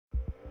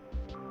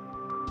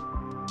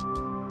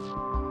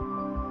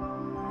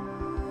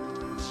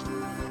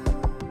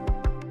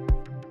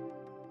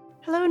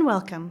and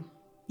welcome.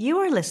 You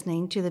are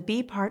listening to the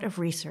Be Part of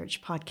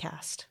Research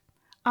podcast.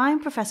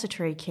 I'm Professor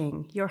Terry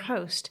King, your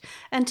host,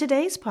 and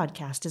today's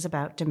podcast is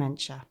about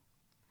dementia.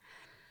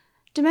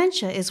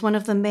 Dementia is one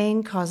of the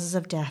main causes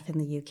of death in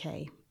the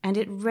UK, and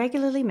it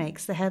regularly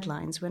makes the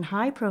headlines when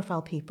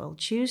high-profile people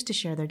choose to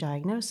share their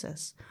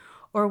diagnosis,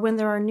 or when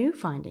there are new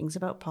findings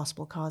about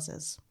possible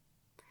causes.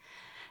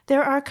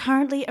 There are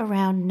currently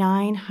around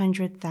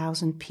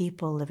 900,000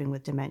 people living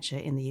with dementia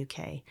in the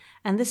UK,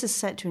 and this is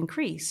set to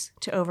increase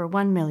to over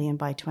 1 million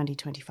by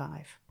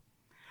 2025.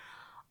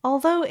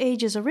 Although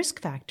age is a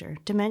risk factor,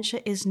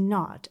 dementia is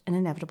not an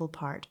inevitable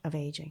part of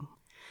aging.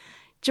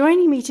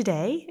 Joining me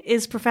today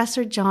is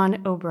Professor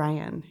John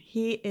O'Brien.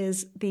 He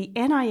is the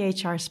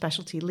NIHR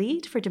Specialty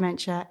Lead for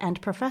Dementia and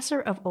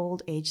Professor of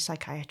Old Age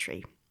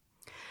Psychiatry.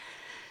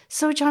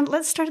 So, John,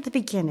 let's start at the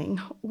beginning.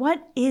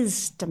 What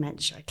is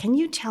dementia? Can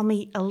you tell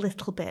me a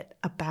little bit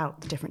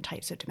about the different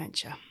types of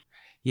dementia?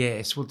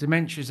 Yes, well,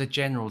 dementia is a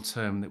general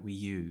term that we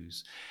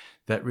use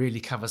that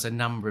really covers a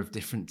number of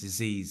different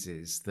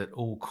diseases that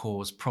all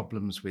cause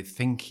problems with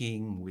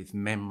thinking, with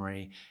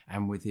memory,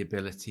 and with the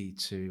ability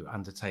to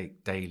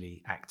undertake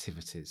daily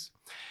activities.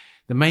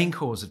 The main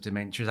cause of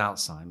dementia is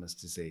Alzheimer's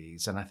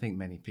disease, and I think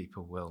many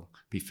people will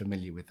be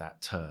familiar with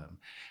that term.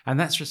 And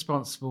that's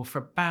responsible for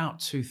about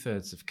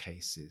 2/3 of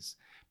cases.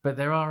 But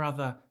there are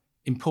other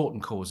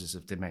important causes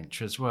of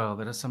dementia as well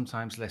that are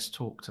sometimes less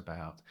talked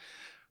about.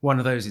 One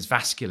of those is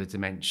vascular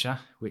dementia,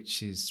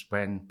 which is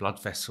when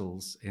blood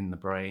vessels in the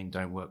brain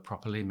don't work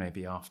properly,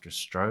 maybe after a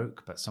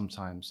stroke, but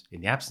sometimes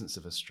in the absence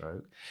of a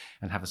stroke,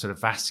 and have a sort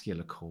of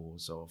vascular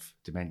cause of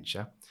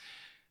dementia.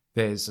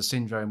 There's a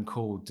syndrome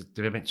called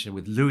dementia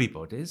with Lewy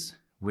bodies,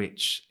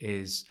 which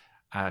is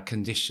a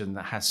condition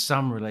that has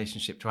some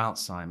relationship to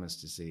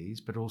Alzheimer's disease,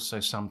 but also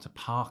some to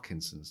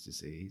Parkinson's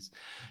disease.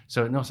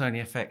 So it not only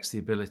affects the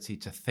ability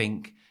to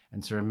think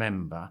and to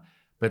remember,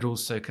 but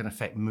also can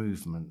affect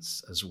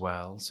movements as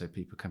well. So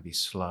people can be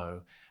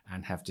slow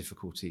and have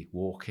difficulty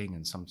walking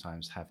and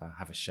sometimes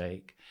have a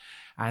shake.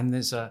 And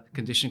there's a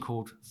condition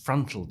called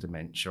frontal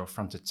dementia or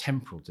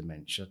frontotemporal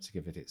dementia, to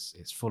give it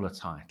its fuller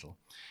title,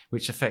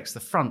 which affects the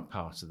front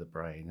part of the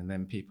brain. And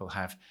then people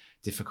have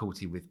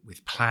difficulty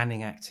with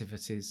planning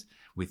activities,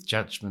 with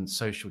judgment,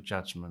 social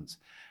judgment,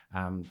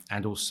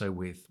 and also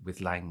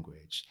with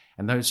language.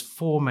 And those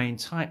four main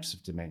types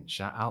of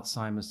dementia,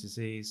 Alzheimer's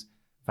disease,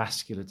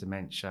 vascular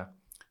dementia,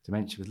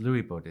 dementia with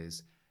Lewy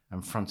bodies,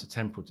 and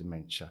frontotemporal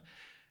dementia,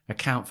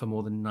 account for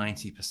more than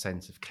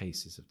 90% of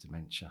cases of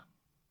dementia.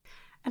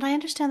 And I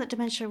understand that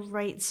dementia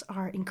rates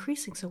are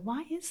increasing, so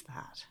why is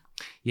that?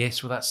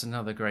 Yes, well, that's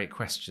another great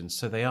question.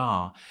 So they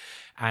are,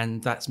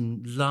 and that's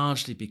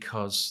largely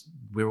because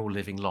we're all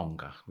living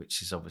longer,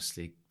 which is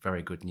obviously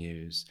very good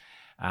news.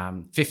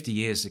 50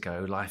 years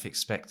ago, life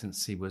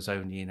expectancy was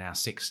only in our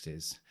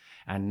 60s,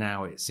 and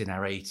now it's in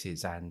our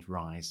 80s and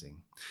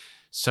rising.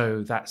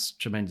 So that's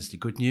tremendously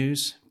good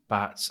news.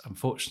 But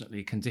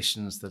unfortunately,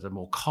 conditions that are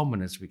more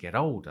common as we get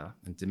older,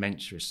 and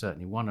dementia is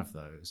certainly one of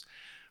those,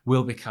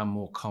 will become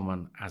more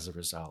common as a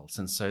result.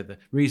 And so the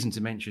reason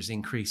dementia is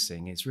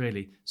increasing is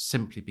really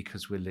simply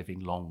because we're living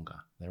longer.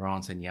 There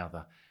aren't any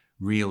other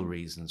real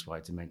reasons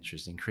why dementia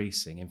is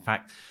increasing. In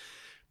fact,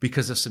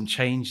 because of some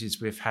changes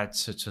we've had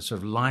to sort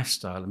of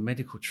lifestyle and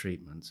medical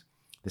treatment,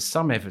 there's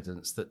some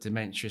evidence that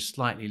dementia is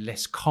slightly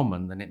less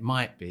common than it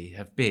might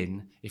have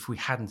been if we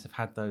hadn't have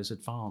had those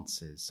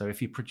advances. So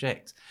if you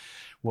project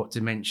what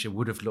dementia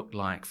would have looked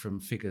like from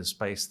figures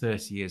based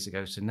 30 years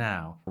ago to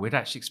now, we'd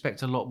actually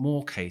expect a lot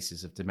more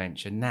cases of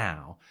dementia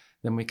now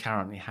than we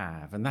currently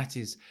have. And that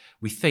is,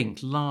 we think,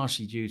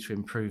 largely due to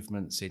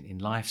improvements in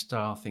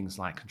lifestyle, things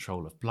like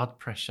control of blood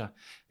pressure,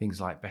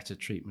 things like better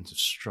treatment of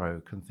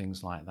stroke and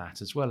things like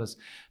that, as well as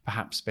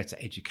perhaps better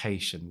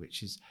education,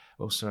 which is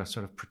also a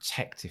sort of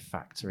protective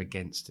factor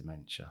against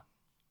dementia.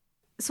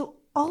 So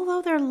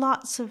although there are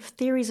lots of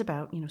theories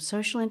about,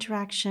 social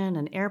interaction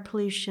and air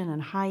pollution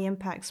and high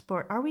impact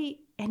sport, are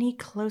we any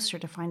closer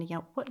to finding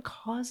out what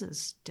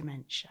causes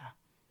dementia?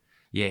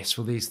 Yes,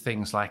 well, these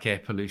things like air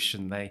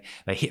pollution, they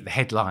hit the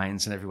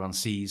headlines and everyone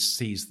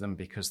sees them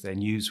because they're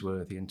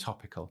newsworthy and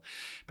topical.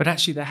 But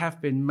actually, there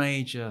have been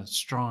major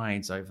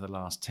strides over the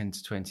last 10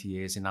 to 20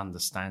 years in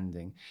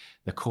understanding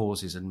the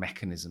causes and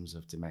mechanisms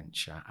of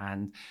dementia.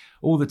 And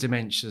all the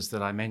dementias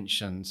that I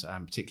mentioned,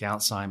 particularly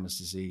Alzheimer's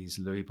disease,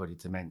 Lewy body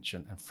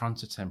dementia, and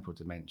frontotemporal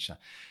dementia,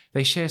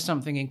 they share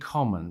something in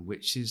common,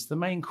 which is the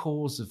main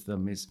cause of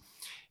them is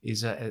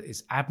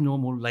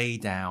abnormal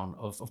laydown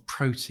of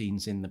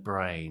proteins in the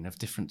brain of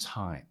different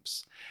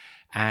types.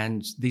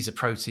 And these are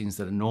proteins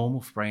that are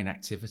normal for brain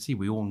activity.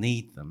 We all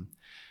need them.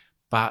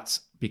 But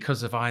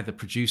because of either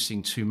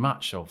producing too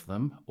much of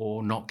them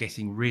or not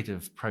getting rid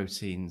of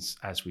proteins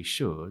as we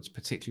should,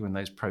 particularly when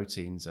those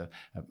proteins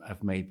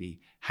have maybe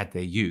had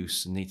their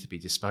use and need to be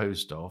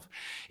disposed of,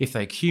 if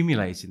they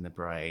accumulate in the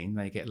brain,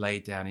 they get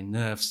laid down in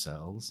nerve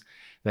cells.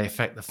 They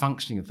affect the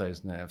functioning of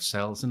those nerve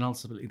cells, and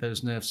ultimately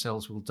those nerve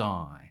cells will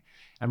die.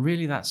 And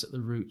really that's at the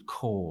root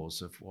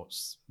cause of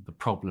what's the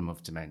problem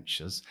of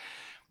dementias.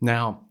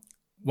 Now,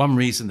 One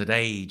reason that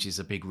age is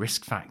a big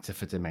risk factor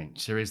for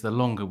dementia is the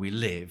longer we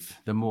live,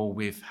 the more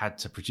we've had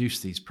to produce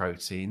these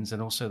proteins,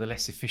 and also the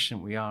less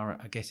efficient we are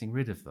at getting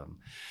rid of them.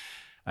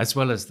 As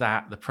well as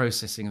that, the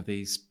processing of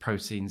these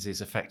proteins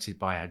is affected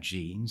by our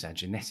genes, our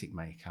genetic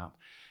makeup,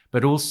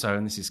 but also,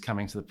 and this is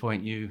coming to the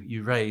point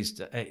you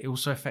raised,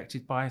 also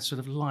affected by sort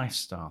of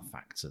lifestyle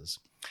factors.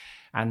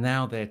 And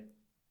now there are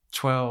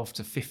 12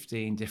 to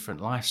 15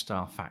 different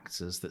lifestyle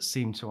factors that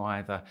seem to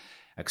either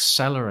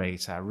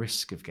accelerate our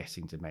risk of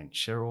getting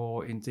dementia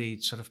or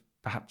indeed sort of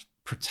perhaps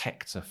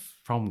protect us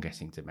from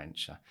getting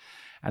dementia.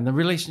 And the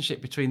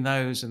relationship between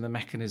those and the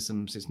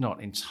mechanisms is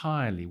not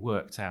entirely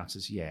worked out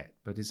as yet,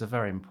 but is a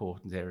very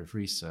important area of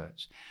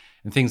research.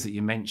 And things that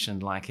you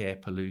mentioned, like air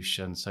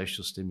pollution,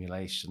 social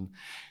stimulation,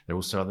 there are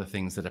also other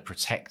things that are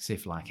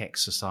protective, like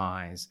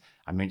exercise.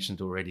 I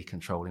mentioned already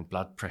controlling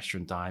blood pressure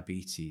and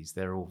diabetes.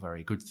 They're all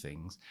very good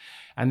things.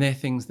 And they're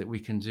things that we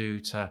can do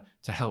to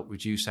help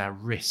reduce our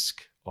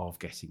risk of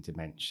getting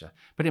dementia.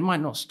 But it might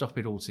not stop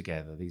it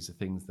altogether. These are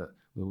things that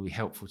will be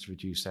helpful to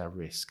reduce our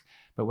risk,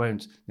 but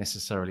won't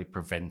necessarily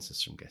prevent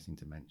us from getting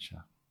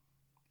dementia.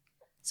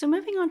 So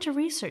moving on to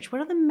research, what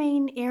are the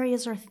main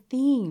areas or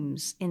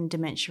themes in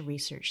dementia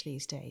research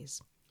these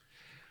days?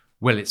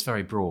 Well, it's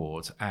very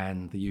broad,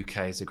 and the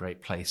UK is a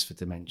great place for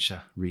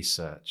dementia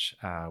research.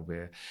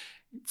 We're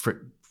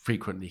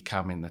frequently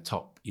come in the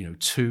top,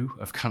 2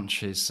 of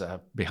countries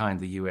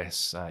behind the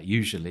US,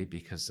 usually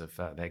because of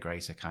their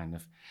greater kind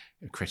of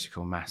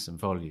critical mass and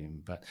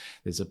volume. But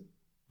there's a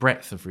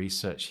breadth of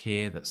research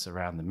here that's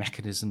around the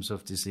mechanisms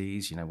of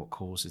disease, what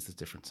causes the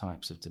different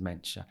types of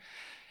dementia,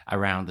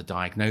 around the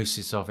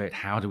diagnosis of it.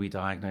 How do we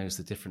diagnose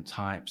the different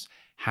types?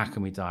 How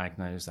can we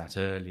diagnose that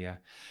earlier?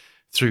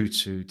 Through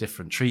to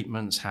different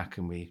treatments. How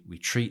can we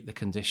treat the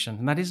condition?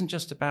 And that isn't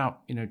just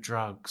about,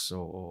 drugs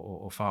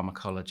or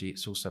pharmacology.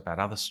 It's also about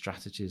other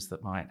strategies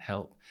that might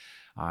help.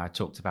 I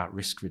talked about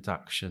risk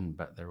reduction,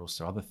 but there are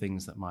also other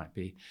things that might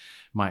be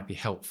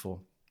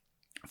helpful.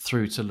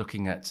 Through to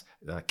looking at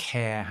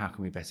care. How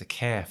can we better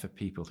care for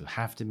people who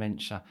have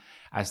dementia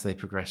as they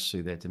progress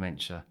through their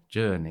dementia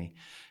journey?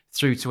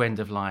 Through to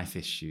end-of-life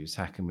issues.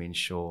 How can we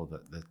ensure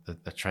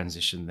that the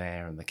transition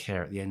there and the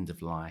care at the end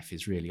of life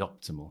is really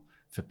optimal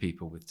for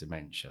people with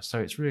dementia? So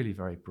it's really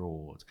very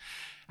broad.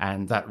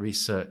 And that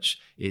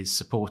research is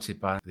supported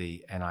by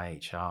the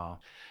NIHR,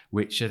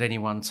 which at any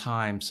one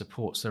time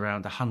supports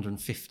around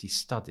 150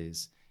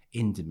 studies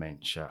in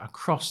dementia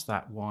across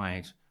that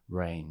wide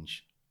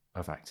range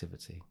of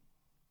activity.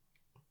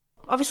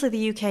 Obviously,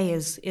 the UK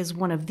is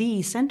one of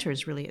the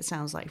centres, really, it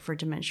sounds like, for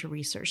dementia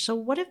research. So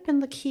what have been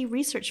the key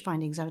research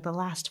findings out of the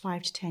last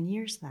 5 to 10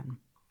 years then?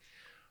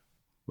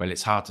 Well,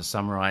 it's hard to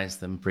summarise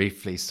them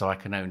briefly, so I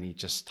can only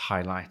just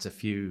highlight a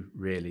few,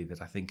 really,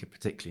 that I think are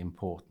particularly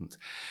important.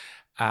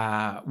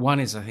 One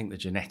is, I think, the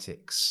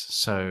genetics.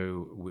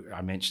 So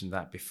I mentioned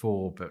that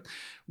before, but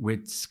we're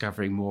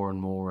discovering more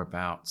and more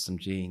about some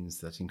genes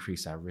that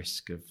increase our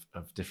risk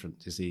of different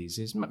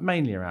diseases,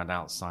 mainly around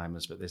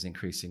Alzheimer's, but there's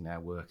increasing now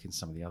work in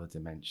some of the other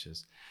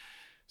dementias.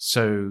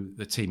 So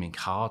the team in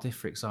Cardiff,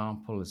 for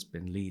example, has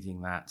been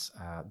leading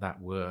that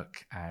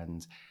work,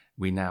 and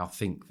we now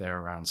think there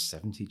are around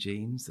 70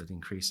 genes that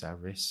increase our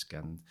risk,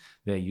 and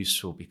they're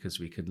useful because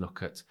we can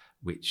look at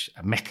which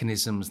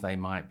mechanisms they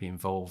might be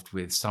involved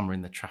with. Some are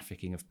in the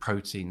trafficking of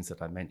proteins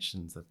that I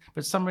mentioned,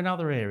 but some are in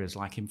other areas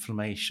like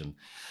inflammation,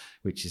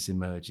 which is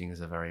emerging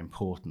as a very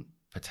important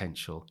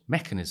potential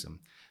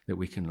mechanism that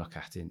we can look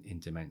at in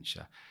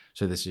dementia.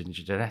 So there's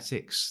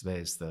genetics,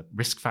 there's the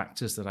risk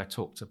factors that I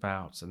talked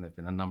about, and there have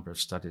been a number of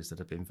studies that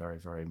have been very,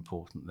 very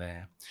important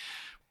there.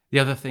 The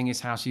other thing is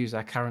how to use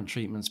our current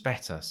treatments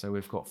better. So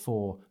we've got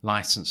 4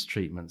 licensed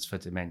treatments for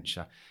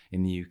dementia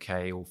in the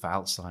UK, all for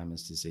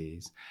Alzheimer's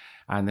disease.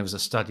 And there was a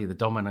study, the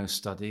Domino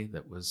study,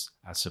 that was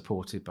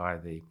supported by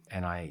the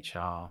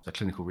NIHR. The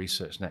Clinical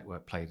Research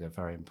Network played a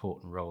very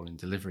important role in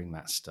delivering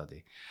that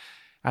study.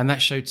 And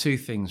that showed 2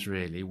 things,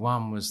 really.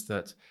 One was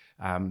that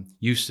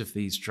use of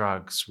these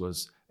drugs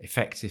was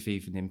effective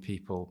even in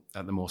people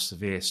at the more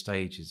severe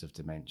stages of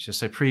dementia.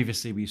 So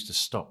previously we used to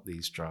stop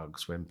these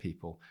drugs when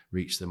people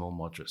reached the more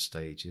moderate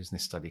stages. And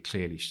this study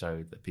clearly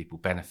showed that people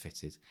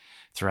benefited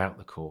throughout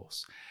the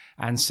course.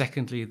 And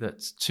secondly,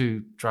 that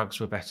 2 drugs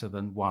were better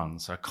than 1.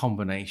 So a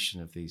combination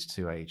of these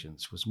 2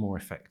 agents was more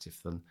effective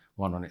than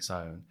one on its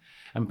own.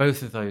 And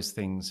both of those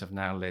things have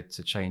now led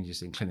to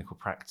changes in clinical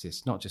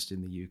practice, not just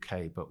in the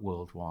UK, but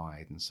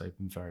worldwide. And so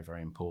been very,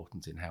 very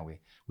important in how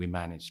we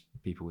manage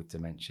people with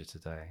dementia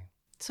today.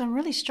 So I'm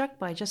really struck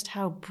by just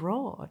how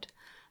broad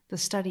the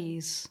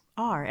studies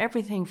are.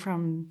 Everything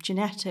from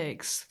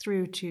genetics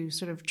through to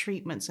sort of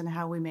treatments and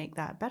how we make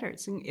that better.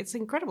 It's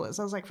incredible. It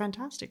sounds like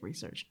fantastic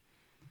research.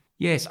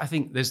 Yes, I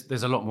think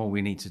there's a lot more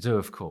we need to do,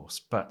 of course,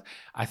 but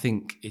I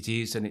think it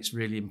is, and it's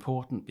really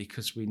important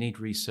because we need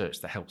research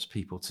that helps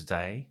people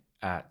today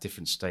at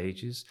different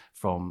stages,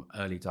 from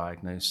early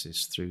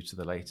diagnosis through to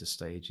the later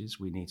stages.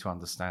 We need to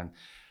understand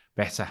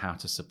better how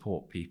to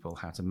support people,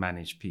 how to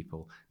manage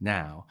people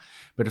now.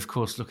 But of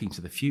course, looking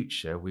to the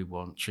future, we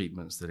want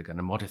treatments that are going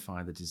to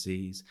modify the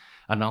disease.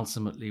 And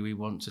ultimately, we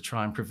want to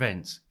try and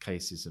prevent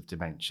cases of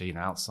dementia,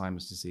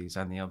 Alzheimer's disease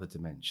and the other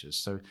dementias.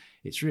 So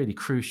it's really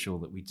crucial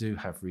that we do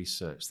have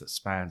research that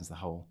spans the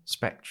whole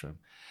spectrum.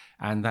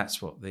 And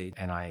that's what the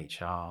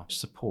NIHR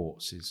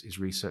supports, is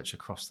research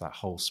across that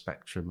whole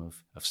spectrum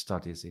of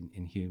studies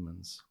in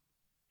humans.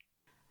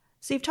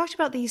 So you've talked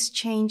about these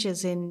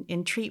changes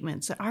in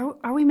treatments.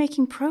 Are we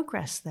making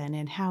progress then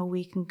in how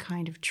we can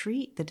kind of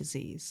treat the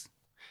disease?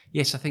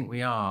 Yes, I think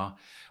we are.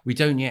 We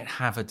don't yet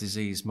have a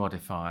disease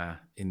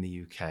modifier in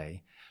the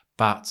UK,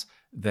 but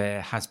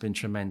there has been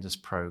tremendous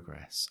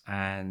progress.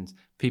 And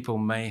people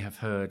may have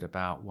heard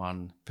about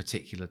one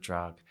particular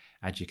drug,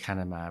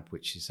 aducanumab,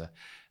 which is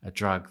a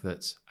drug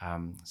that's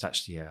it's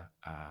actually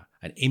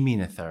an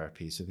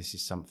immunotherapy. So this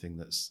is something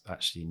that's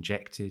actually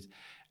injected,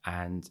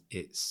 and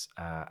its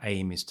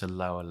aim is to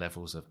lower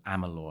levels of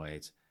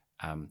amyloid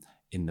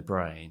in the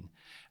brain.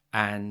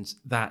 And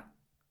that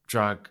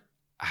drug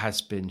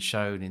has been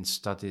shown in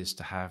studies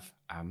to have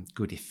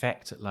good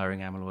effect at lowering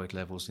amyloid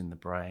levels in the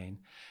brain.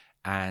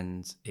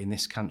 And in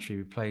this country,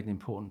 we played an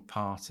important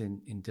part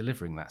in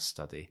delivering that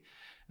study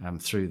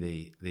through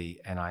the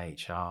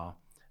NIHR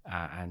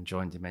and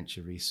Joint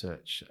Dementia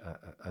Research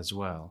as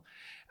well.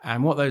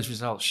 And what those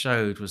results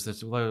showed was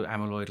that although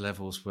amyloid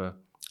levels were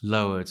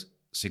lowered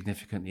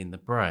significantly in the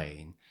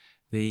brain,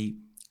 the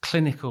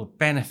clinical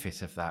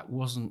benefit of that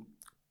wasn't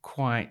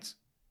quite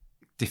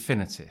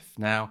definitive.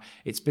 Now,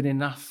 it's been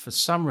enough for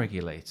some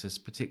regulators,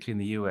 particularly in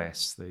the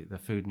US, the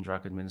Food and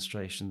Drug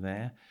Administration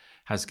there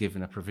has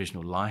given a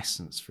provisional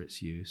license for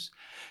its use.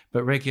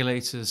 But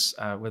regulators,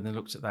 when they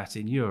looked at that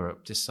in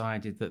Europe,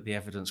 decided that the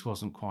evidence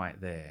wasn't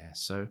quite there.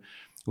 So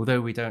although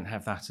we don't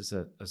have that as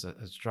a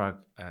drug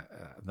at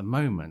the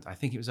moment, I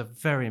think it was a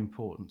very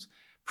important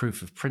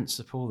proof of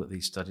principle that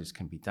these studies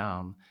can be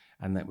done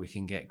and that we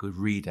can get good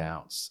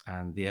readouts,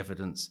 and the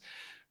evidence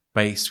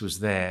base was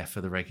there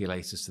for the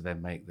regulators to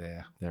then make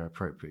their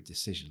appropriate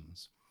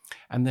decisions.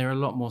 And there are a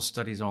lot more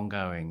studies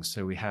ongoing.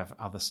 So we have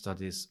other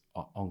studies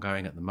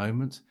ongoing at the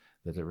moment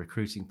that are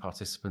recruiting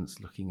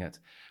participants looking at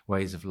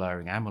ways of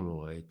lowering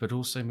amyloid, but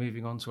also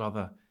moving on to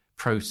other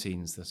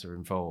proteins that are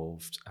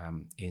involved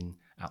in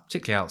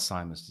particularly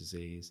Alzheimer's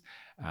disease.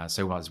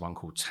 So there's one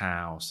called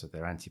tau, so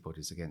there are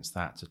antibodies against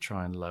that to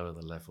try and lower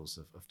the levels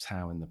of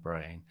tau in the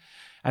brain.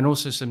 And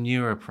also some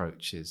newer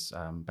approaches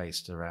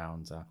based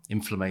around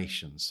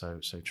inflammation, so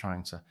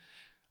trying to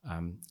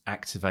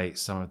activate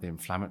some of the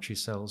inflammatory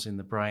cells in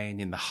the brain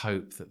in the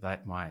hope that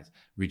that might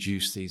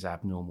reduce these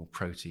abnormal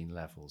protein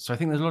levels. So I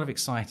think there's a lot of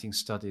exciting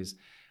studies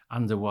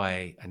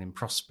underway and in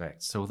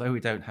prospect. So although we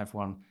don't have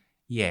one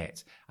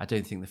yet, I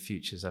don't think the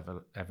future's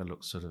ever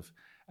looked sort of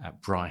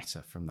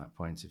brighter from that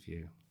point of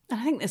view.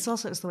 I think this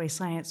also is the way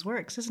science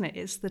works, isn't it?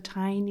 It's the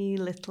tiny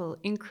little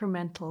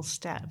incremental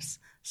steps,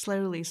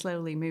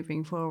 slowly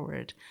moving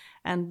forward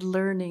and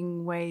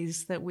learning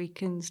ways that we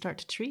can start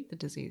to treat the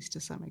disease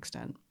to some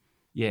extent.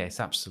 Yes,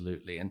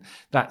 absolutely. And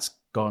that's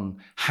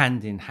gone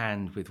hand in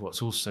hand with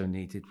what's also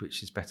needed,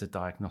 which is better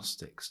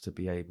diagnostics, to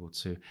be able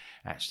to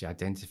actually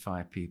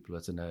identify people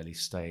at an early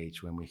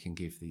stage when we can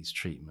give these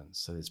treatments.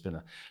 So there's been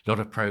a lot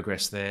of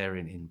progress there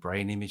in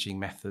brain imaging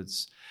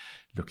methods,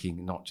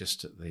 looking not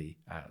just at the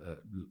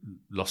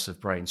loss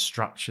of brain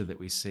structure that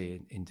we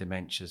see in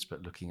dementias,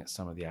 but looking at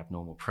some of the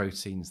abnormal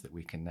proteins that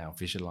we can now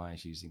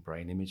visualize using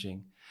brain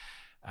imaging.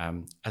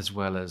 As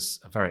well as,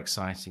 very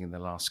exciting in the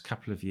last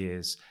couple of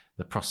years,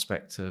 the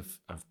prospect of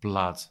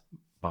blood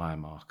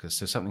biomarkers,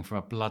 so something from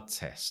a blood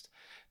test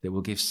that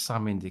will give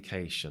some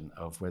indication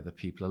of whether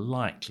people are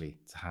likely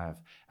to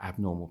have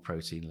abnormal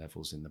protein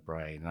levels in the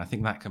brain. And I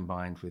think that,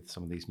 combined with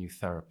some of these new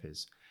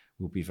therapies,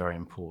 will be very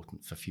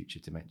important for future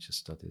dementia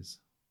studies.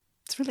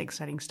 It's really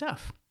exciting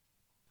stuff.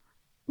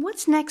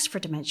 What's next for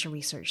dementia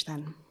research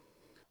then?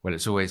 Well,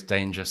 it's always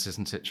dangerous,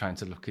 isn't it, trying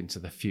to look into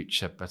the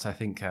future, but I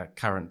think our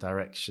current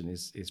direction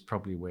is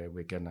probably where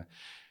we're going to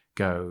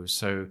go.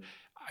 So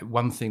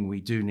one thing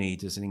we do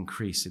need is an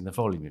increase in the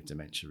volume of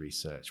dementia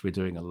research. We're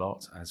doing a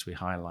lot, as we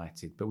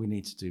highlighted, but we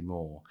need to do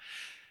more.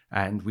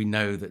 And we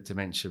know that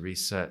dementia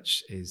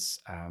research is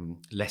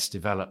less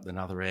developed than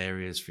other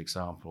areas. For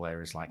example,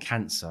 areas like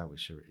cancer,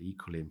 which are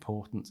equally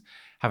important,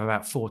 have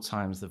about 4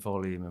 times the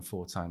volume and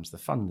 4 times the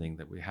funding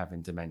that we have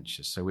in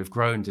dementia. So we've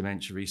grown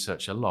dementia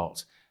research a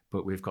lot,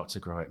 but we've got to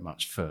grow it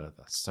much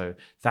further. So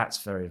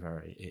that's very,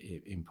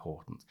 very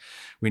important.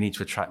 We need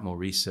to attract more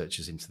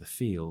researchers into the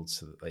field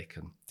so that they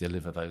can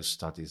deliver those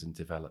studies and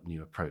develop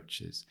new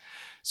approaches.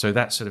 So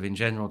that's sort of in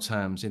general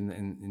terms.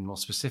 In more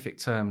specific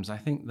terms, I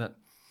think that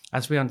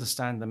as we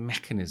understand the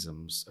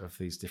mechanisms of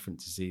these different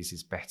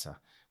diseases better,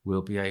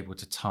 we'll be able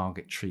to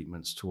target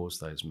treatments towards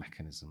those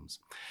mechanisms.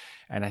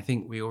 And I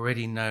think we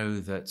already know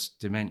that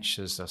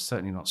dementias are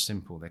certainly not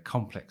simple. They're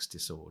complex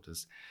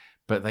disorders,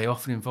 but they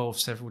often involve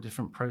several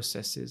different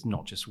processes,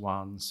 not just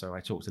one. So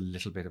I talked a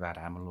little bit about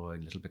amyloid,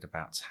 a little bit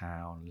about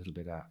tau, a little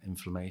bit about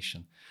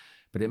inflammation.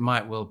 But it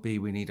might well be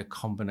we need a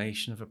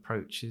combination of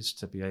approaches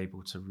to be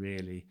able to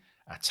really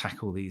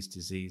tackle these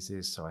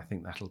diseases. So I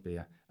think that'll be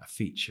a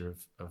feature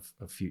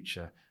of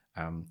future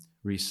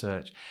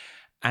research.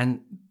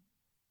 And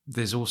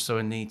there's also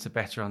a need to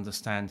better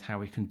understand how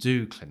we can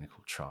do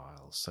clinical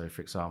trials. So,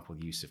 for example,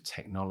 the use of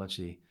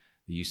technology,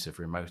 the use of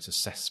remote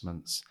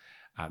assessments,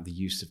 the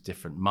use of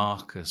different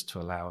markers to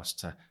allow us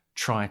to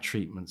try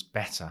treatments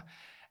better.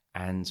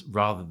 And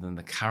rather than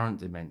the current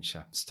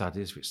dementia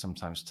studies, which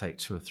sometimes take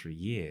 2 or 3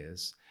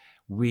 years,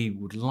 we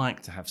would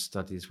like to have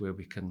studies where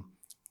we can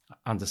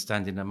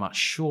understand in a much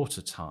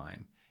shorter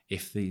time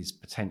if these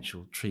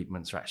potential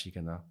treatments are actually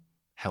going to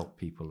help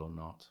people or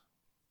not.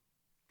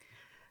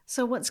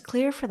 So what's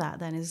clear for that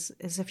then is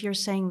if you're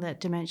saying that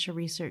dementia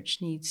research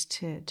needs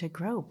to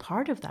grow,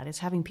 part of that is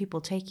having people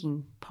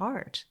taking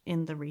part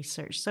in the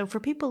research. So for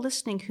people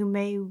listening who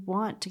may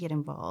want to get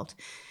involved,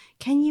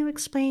 can you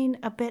explain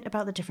a bit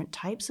about the different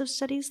types of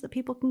studies that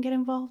people can get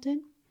involved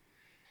in?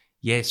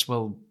 Yes,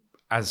 well,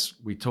 as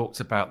we talked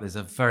about, there's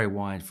a very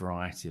wide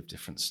variety of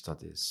different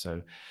studies.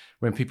 So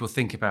when people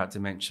think about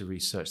dementia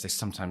research, they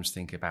sometimes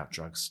think about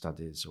drug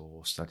studies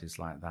or studies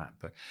like that.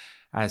 But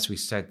as we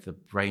said, the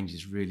range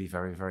is really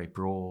very, very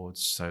broad.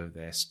 So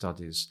there are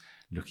studies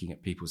looking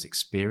at people's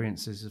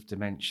experiences of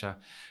dementia,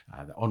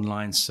 the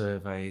online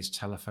surveys,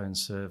 telephone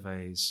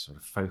surveys, sort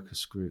of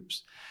focus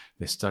groups.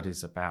 There's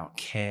studies about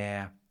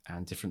care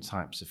and different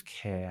types of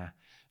care.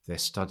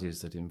 There's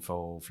studies that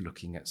involve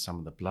looking at some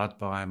of the blood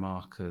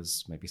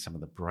biomarkers, maybe some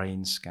of the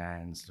brain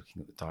scans,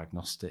 looking at the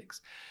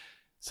diagnostics,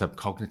 some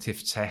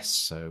cognitive tests.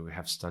 So we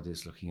have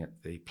studies looking at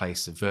the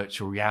place of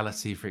virtual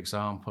reality, for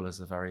example,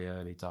 as a very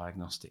early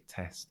diagnostic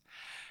test.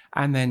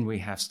 And then we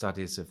have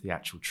studies of the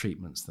actual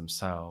treatments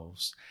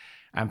themselves.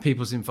 And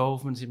people's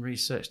involvement in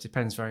research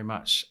depends very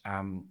much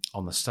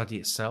on the study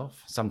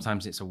itself.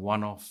 Sometimes it's a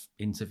one-off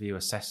interview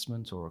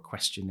assessment or a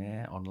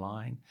questionnaire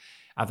online.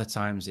 Other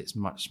times it's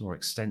much more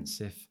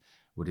extensive,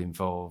 would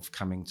involve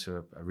coming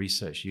to a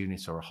research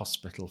unit or a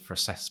hospital for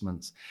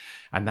assessments.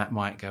 And that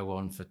might go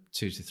on for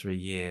 2 to 3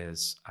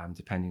 years,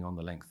 depending on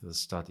the length of the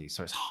study.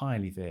 So it's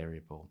highly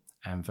variable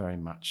and very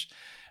much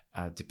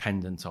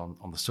dependent on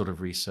the sort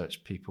of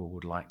research people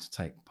would like to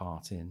take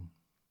part in.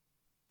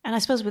 And I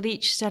suppose with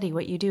each study,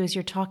 what you do is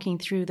you're talking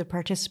through the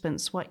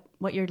participants,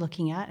 what you're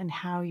looking at and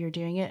how you're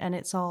doing it. And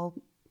it's all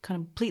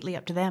completely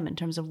up to them in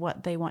terms of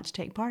what they want to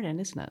take part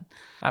in, isn't it?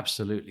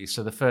 Absolutely.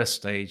 So the first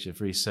stage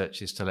of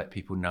research is to let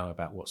people know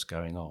about what's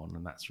going on.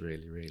 And that's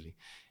really, really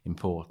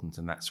important.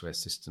 And that's where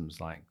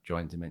systems like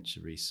Join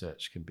Dementia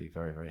Research can be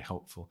very, very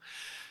helpful.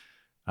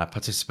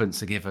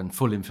 Participants are given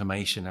full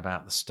information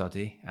about the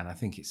study. And I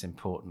think it's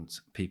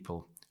important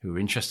people who are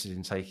interested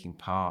in taking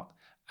part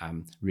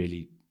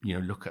really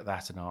look at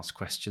that and ask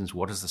questions.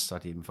 What does the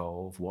study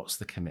involve? What's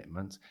the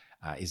commitment?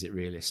 Is it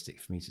realistic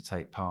for me to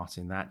take part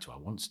in that? Do I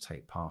want to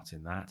take part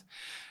in that?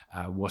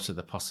 What are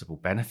the possible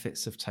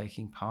benefits of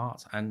taking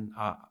part? And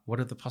what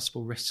are the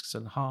possible risks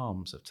and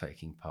harms of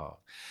taking part?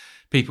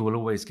 People will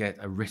always get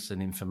a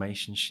written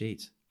information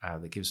sheet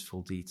that gives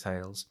full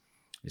details.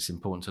 It's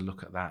important to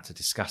look at that, to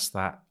discuss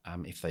that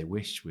if they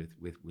wish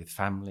with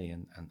family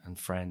and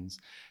friends,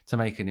 to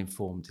make an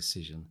informed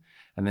decision.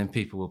 And then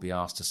people will be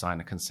asked to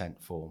sign a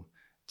consent form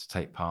to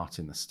take part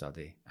in the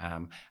study.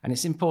 And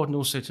it's important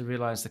also to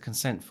realise the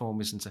consent form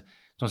isn't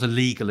not a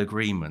legal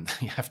agreement.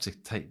 You have to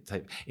take.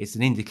 It's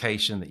an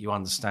indication that you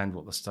understand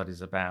what the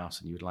study's about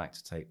and you would like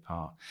to take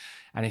part.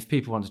 And if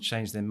people want to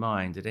change their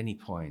mind at any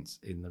point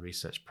in the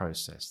research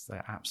process,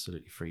 they're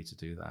absolutely free to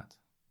do that.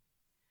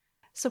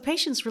 So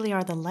patients really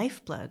are the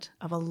lifeblood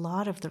of a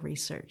lot of the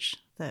research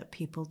that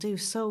people do.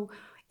 So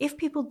if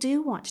people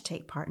do want to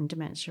take part in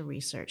dementia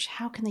research,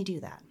 how can they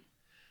do that?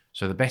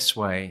 So the best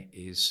way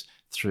is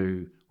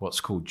through what's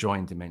called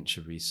Join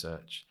Dementia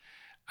Research.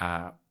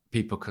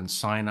 People can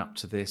sign up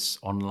to this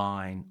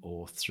online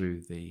or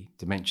through the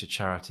dementia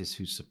charities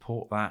who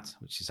support that,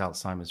 which is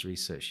Alzheimer's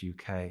Research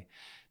UK,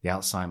 the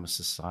Alzheimer's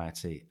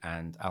Society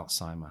and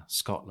Alzheimer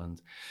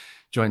Scotland.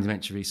 Join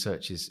Dementia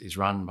Research is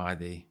run by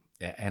the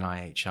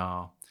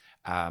NIHR.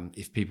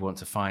 If people want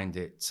to find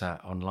it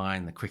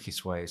online, the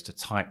quickest way is to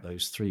type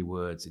those 3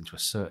 words into a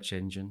search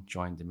engine,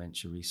 Join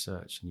Dementia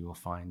Research, and you will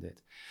find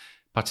it.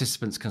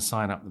 Participants can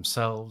sign up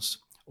themselves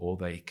or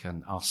they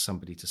can ask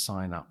somebody to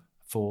sign up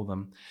for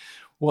them.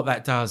 What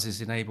that does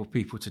is enable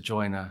people to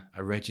join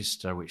a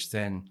register, which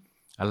then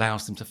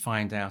allows them to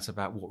find out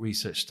about what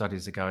research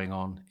studies are going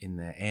on in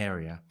their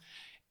area.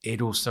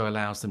 It also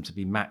allows them to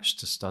be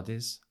matched to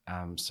studies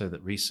so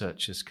that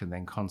researchers can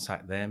then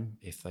contact them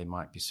if they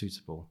might be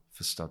suitable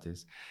for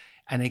studies.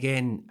 And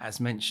again, as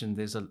mentioned,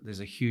 there's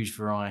a huge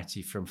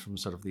variety from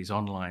sort of these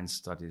online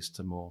studies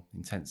to more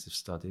intensive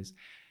studies.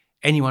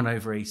 Anyone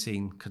over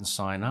 18 can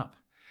sign up.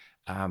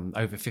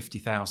 Over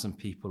 50,000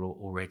 people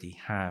already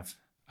have,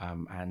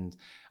 and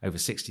over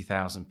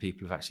 60,000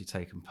 people have actually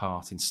taken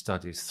part in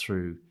studies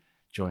through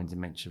Join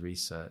Dementia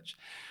Research.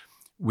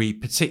 We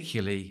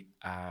particularly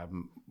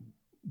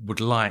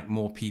would like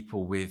more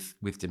people with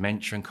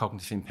dementia and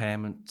cognitive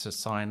impairment to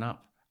sign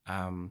up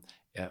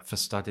for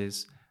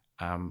studies.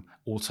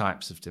 all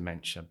types of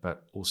dementia,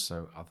 but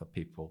also other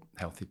people,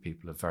 healthy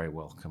people, are very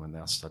welcome, and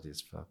there are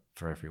studies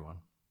for everyone.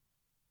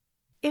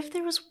 If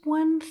there was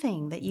one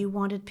thing that you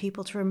wanted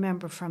people to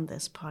remember from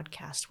this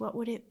podcast, what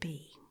would it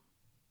be?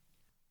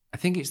 I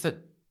think it's that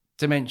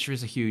dementia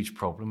is a huge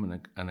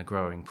problem and a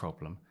growing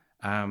problem,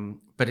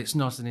 but it's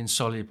not an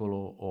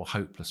insoluble or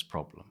hopeless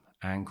problem.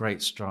 And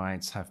great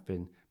strides have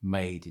been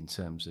made in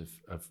terms of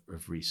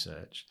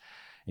research,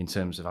 in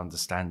terms of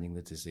understanding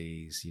the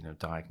disease,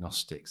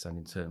 diagnostics, and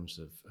in terms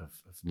of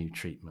new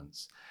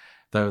treatments,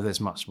 though there's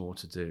much more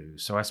to do.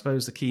 So I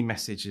suppose the key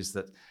message is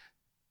that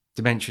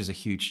dementia is a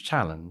huge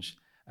challenge,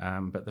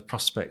 but the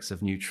prospects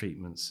of new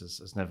treatments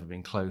has never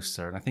been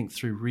closer. And I think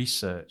through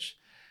research,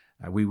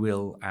 we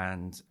will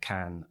and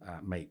can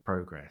make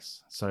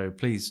progress. So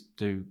please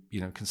do,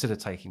 consider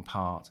taking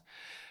part.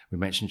 We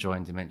mentioned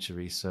Join Dementia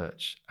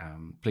Research.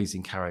 Please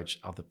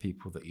encourage other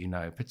people that you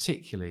know,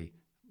 particularly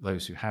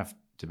those who have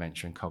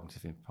dementia and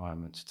cognitive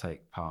impairment, to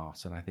take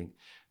part. And I think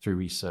through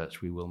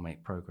research, we will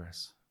make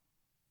progress.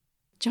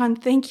 John,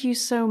 thank you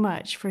so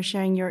much for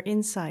sharing your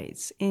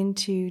insights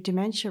into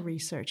dementia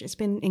research. It's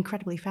been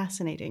incredibly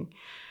fascinating.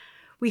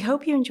 We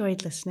hope you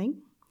enjoyed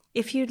listening.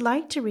 If you'd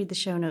like to read the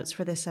show notes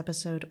for this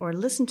episode or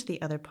listen to the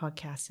other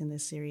podcasts in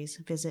this series,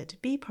 visit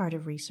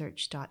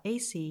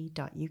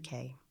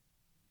bepartofresearch.ac.uk.